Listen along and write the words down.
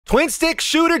Twin stick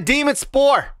shooter demon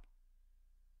spore.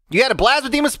 You had a blast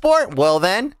with demon spore? Well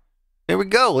then, here we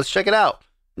go. Let's check it out.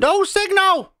 No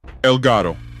signal.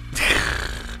 Elgato.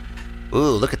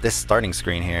 Ooh, look at this starting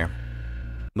screen here.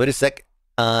 Mudisec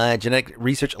Genetic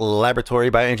Research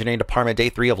Laboratory, Bioengineering Department, Day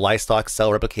 3 of Livestock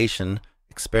Cell Replication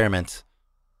Experiment.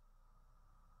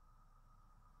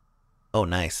 Oh,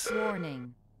 nice.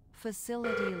 Warning.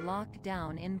 Facility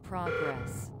lockdown in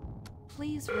progress.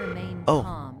 Please remain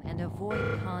calm and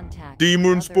avoid contact.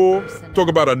 Demon Spore, talk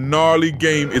about a gnarly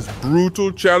game. It's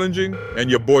brutal, challenging, and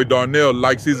your boy Darnell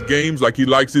likes his games like he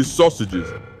likes his sausages.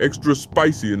 Extra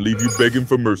spicy and leave you begging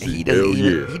for mercy. He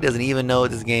doesn't even know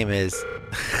what this game is.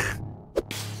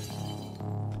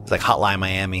 It's like Hotline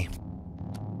Miami.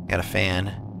 Got a fan.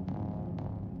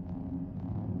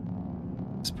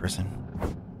 This person.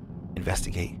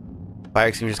 Investigate. Fire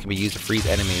extinguishers can be used to freeze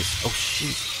enemies. Oh,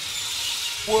 shit.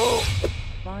 Whoa.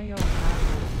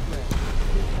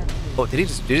 Oh, did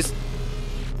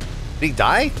he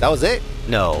die? That was it?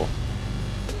 No.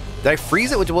 Did I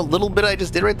freeze it with what little bit I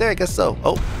just did right there? I guess so.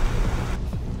 Oh.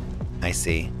 I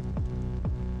see.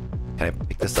 Can I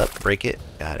pick this up? Break it?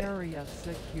 Got it. Area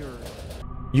secure.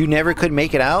 You never could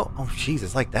make it out? Oh, jeez,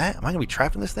 it's like that? Am I gonna be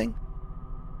trapped in this thing?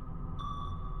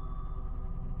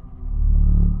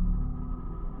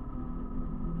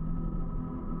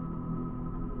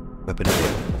 Weapon.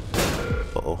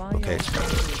 Uh-oh, okay.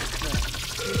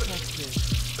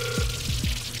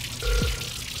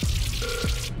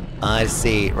 I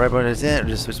see. Right button is in.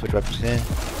 Just switch weapons in.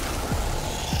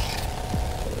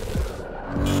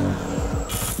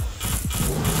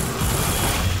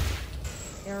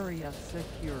 Area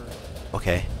secure.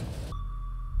 Okay.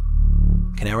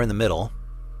 Okay, now we're in the middle.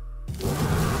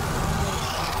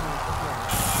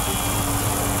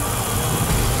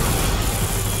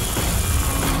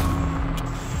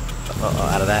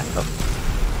 Out of that.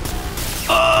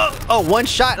 Oh, one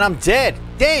shot and I'm dead.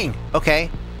 Dang. Okay.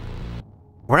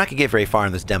 We're not gonna get very far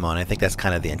in this demo, and I think that's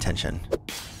kind of the intention.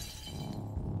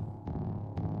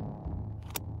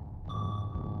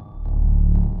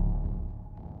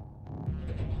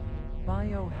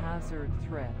 Biohazard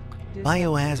threat.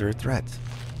 Biohazard threats.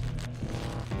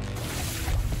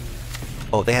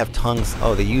 Oh, they have tongues.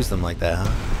 Oh, they use them like that,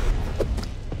 huh?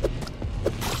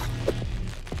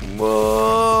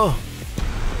 Whoa.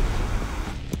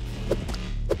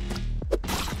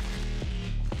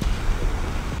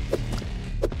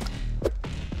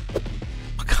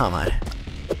 Oh, come on.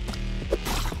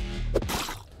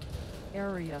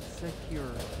 Area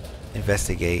secure.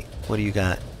 Investigate. What do you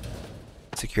got?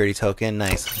 Security token.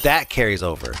 Nice. That carries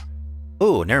over.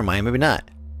 Ooh, never mind. Maybe not.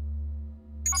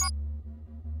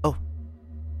 Oh.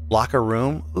 Locker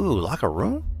room. Ooh, locker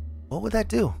room? What would that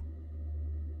do?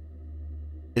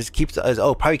 It keeps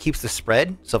probably keeps the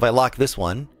spread. So if I lock this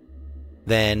one,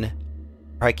 then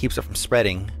probably keeps it from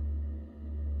spreading.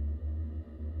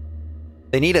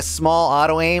 They need a small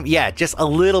auto aim. Yeah, just a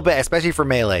little bit, especially for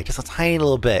melee. Just a tiny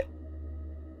little bit.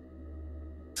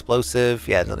 Explosive.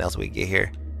 Yeah, nothing else we can get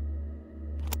here.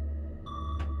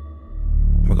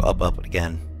 We'll go up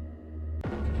again.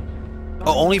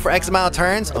 Oh, only for X amount of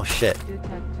turns? Oh shit.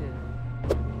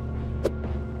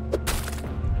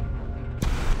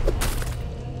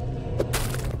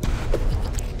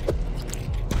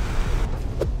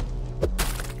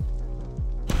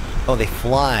 Oh, they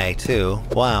fly too.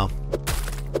 Wow.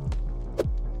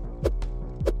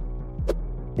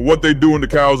 What they doing to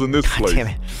cows in this God place? damn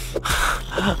it.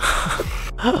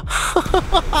 Oh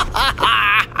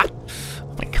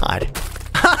my god.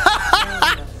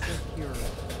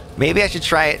 Maybe I should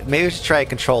try it. Maybe we should try a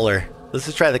controller. Let's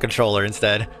just try the controller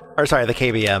instead. Or sorry, the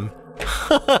KBM.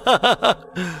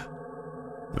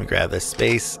 Let me grab this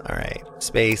space. Alright.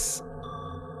 Space.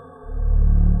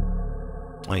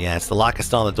 Oh yeah, it's the lock is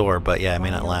still on the door, but yeah, it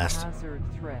may not last.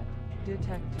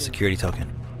 Security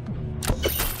token.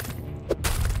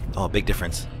 Oh, big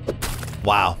difference.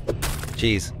 Wow.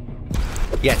 Jeez.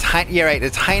 Yeah, yeah, right. The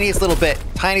tiniest little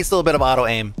bit of auto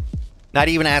aim. Not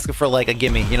even asking for like a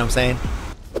gimme, you know what I'm saying?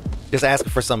 Just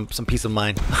asking for some peace of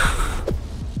mind.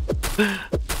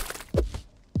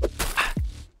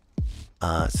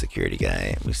 Security guy.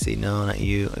 Let me see. No, not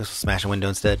you. Let's smash a window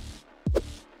instead.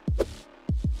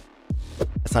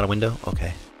 That's not a window?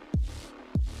 Okay.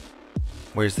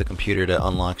 Where's the computer to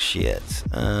unlock shit?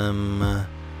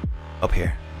 Up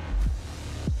here.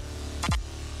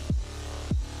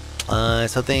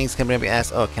 So things can be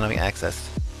accessed. Oh, cannot be accessed.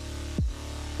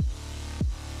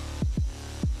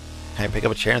 Can I pick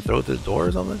up a chair and throw it through the door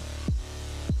or something?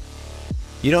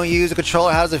 You don't use a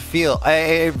controller. How does it feel?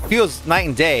 It feels night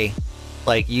and day,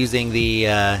 like using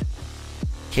the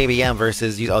KBM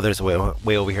versus... Oh, there's a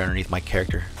way over here underneath my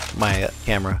character. My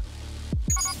camera.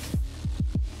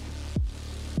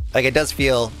 Like, it does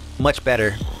feel much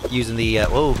better using the...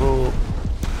 whoa.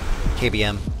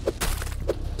 KBM.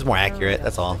 It's more accurate,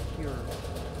 that's all.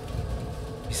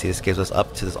 You see, this gives us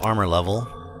up to this armor level.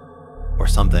 Or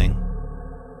something.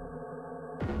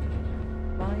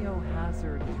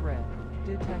 Biohazard threat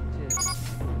detected.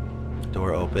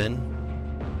 Door open.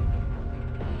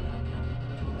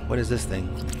 What is this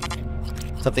thing?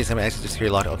 Something's gonna exit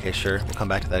security lock. Okay, sure. We'll come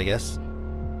back to that, I guess.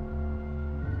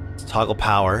 Let's toggle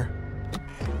power.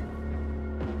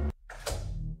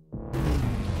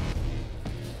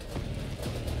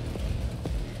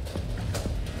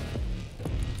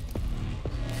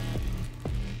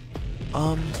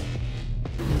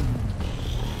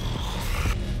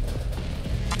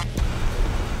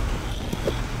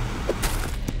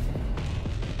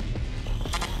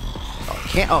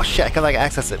 Can't. Oh shit! I can like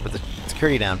access it with the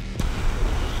security down.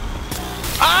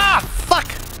 Ah! Fuck!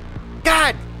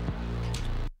 God!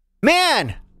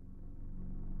 Man!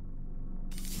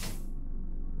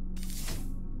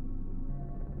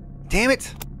 Damn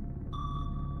it!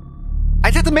 I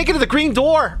just have to make it to the green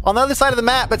door on the other side of the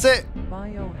map. That's it.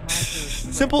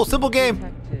 Simple game.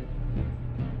 Detected.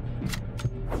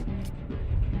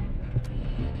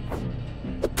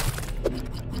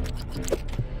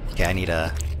 Okay, I need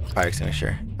a fire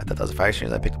extinguisher. I thought that was a fire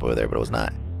extinguisher I picked up over there, but it was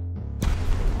not.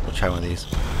 We'll try one of these.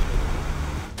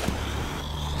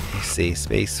 Let's see.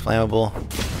 Space, flammable.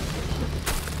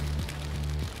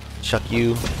 Chuck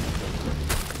you.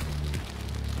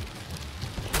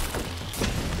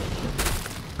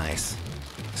 Nice.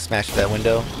 Smash that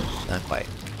window. Not quite.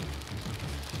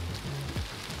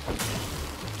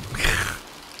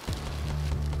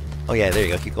 Oh yeah, there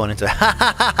you go. Keep going into it.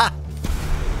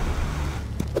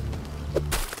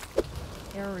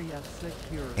 Area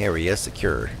secure. Area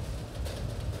secure.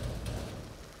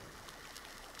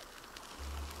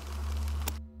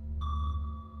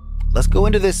 Let's go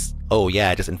into this. Oh yeah,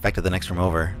 I just infected the next room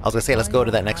over. I was gonna say let's go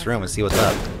to that next room and see what's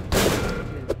up.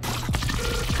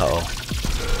 Uh-oh.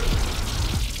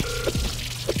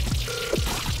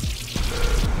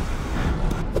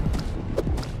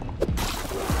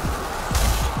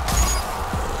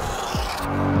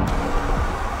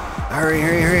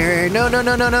 Hurry. No, don't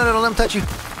let him touch you.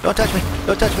 Don't touch me.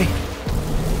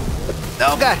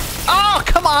 Oh, God. Oh,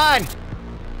 come on.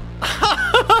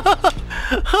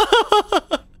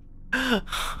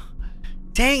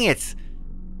 Dang it.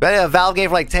 A Valve game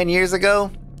for like 10 years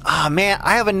ago. Oh, man.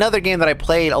 I have another game that I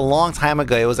played a long time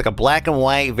ago. It was like a black and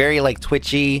white, very like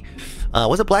twitchy.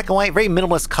 Was it black and white? Very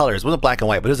minimalist colors. It wasn't black and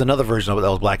white, but there's another version of it that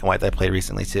was black and white that I played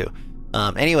recently too.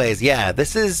 Anyways, yeah,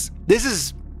 this is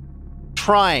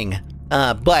trying,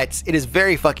 but it is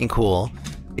very fucking cool.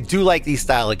 I do like these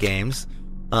style of games.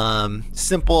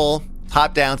 Simple,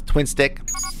 top-down, twin stick.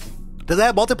 Does it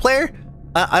have multiplayer?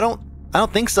 I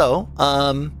don't think so.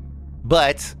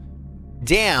 But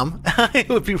damn, it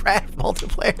would be rad if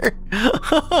multiplayer.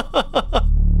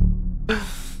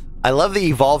 I love the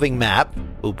evolving map.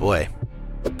 Oh boy.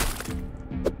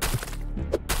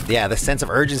 Yeah, the sense of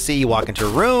urgency. You walk into a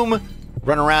room,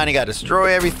 run around, you gotta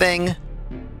destroy everything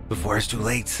before it's too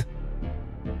late.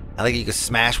 I like you can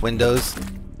smash windows,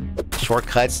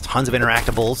 shortcuts, tons of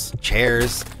interactables,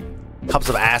 chairs, cups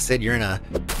of acid. You're in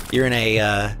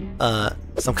a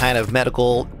some kind of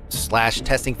medical /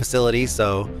 testing facility,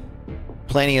 so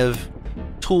plenty of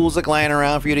tools like lying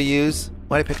around for you to use.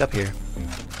 What did I pick up here?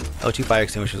 Oh, 2 fire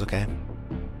extinguishers. Okay.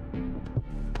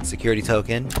 Security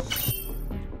token.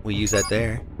 We use that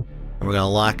there, and we're gonna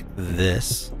lock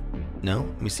this. No,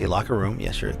 let me see. Lock a room.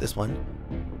 Yeah, sure. This one.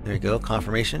 There you go.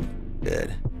 Confirmation.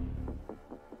 Good.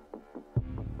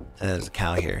 There's a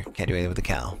cow here. Can't do anything with the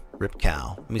cow. Rip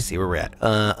cow. Let me see where we're at.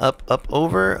 Up,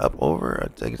 over. I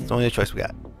think it's the only choice we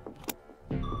got.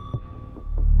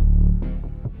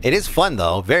 It is fun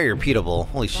though. Very repeatable.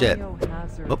 Holy shit.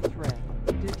 Biohazard threat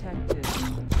detected.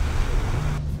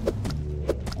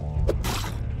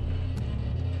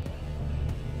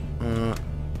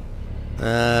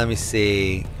 Let me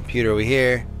see. Computer over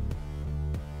here.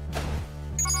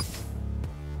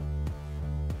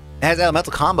 It has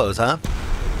elemental combos, huh?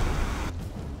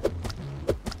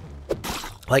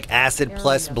 Like acid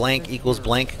plus blank equals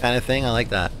blank kind of thing. I like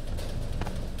that.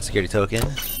 Security token.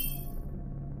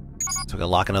 So we're gonna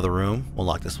lock another room. We'll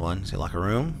lock this one. So you lock a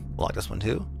room. We'll lock this one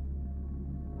too.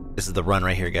 This is the run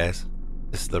right here, guys.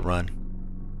 This is the run.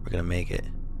 We're gonna make it.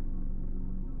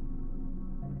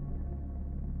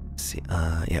 Let's see,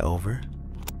 yeah, over.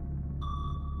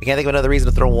 I can't think of another reason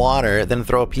to throw water than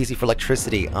throw a PC for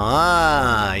electricity.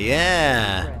 Ah,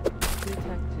 yeah.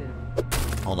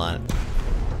 Hold on.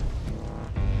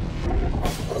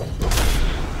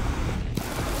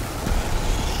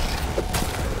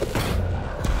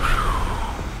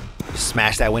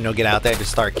 smash that window, get out there,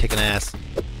 just start kicking ass.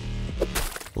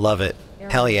 Love it.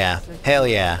 Hell yeah. Hell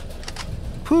yeah.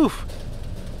 Whew.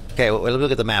 Okay, let's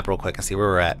look at the map real quick and see where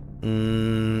we're at.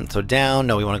 So down,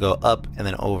 no, we want to go up and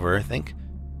then over, I think.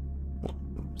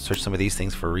 Search some of these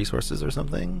things for resources or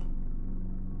something.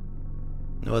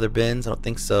 No other bins, I don't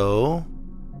think so.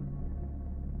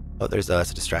 Oh, there's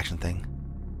it's a distraction thing.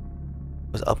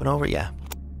 Was it up and over? Yeah.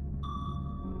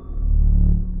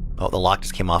 Oh, the lock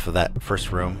just came off of that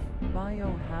first room.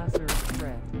 Biohazard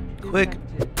threat Quick.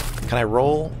 detected. Can I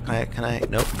roll? Can I?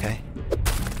 Nope, okay.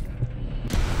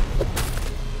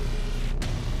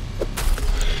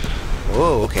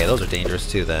 Whoa, okay, those are dangerous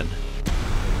too then.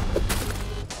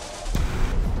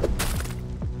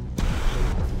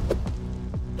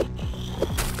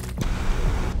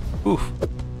 Oof.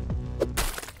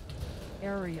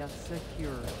 Area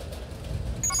secure.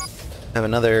 Have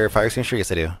another fire extinguisher?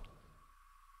 Yes, I do.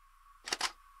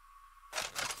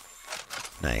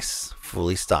 Nice.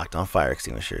 Fully stocked on fire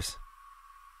extinguishers.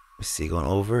 Let me see, going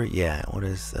over? Yeah, what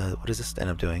is this end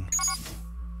up doing?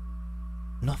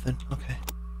 Nothing, okay.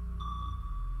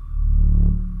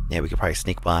 Yeah, we could probably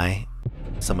sneak by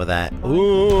some of that.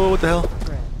 Ooh, what the hell?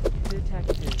 Threat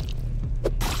detected.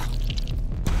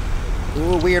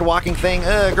 Ooh, weird walking thing.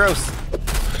 Ugh, gross.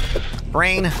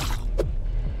 Brain.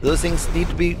 Do those things need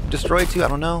to be destroyed too? I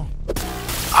don't know.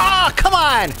 Ah, come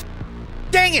on!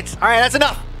 Dang it! Alright, that's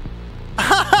enough!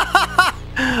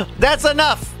 That's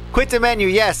enough! Quit the menu,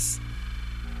 yes.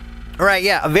 Alright,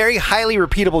 yeah, a very highly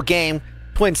repeatable game.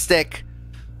 Twin stick.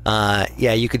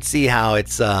 Yeah, you could see how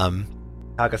it's, how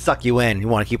it could suck you in. You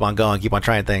want to keep on going, keep on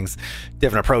trying things,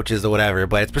 different approaches or whatever,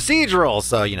 but it's procedural,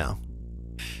 so, you know.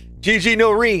 GG,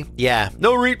 no re. Yeah,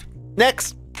 no re.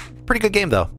 Next. Pretty good game, though.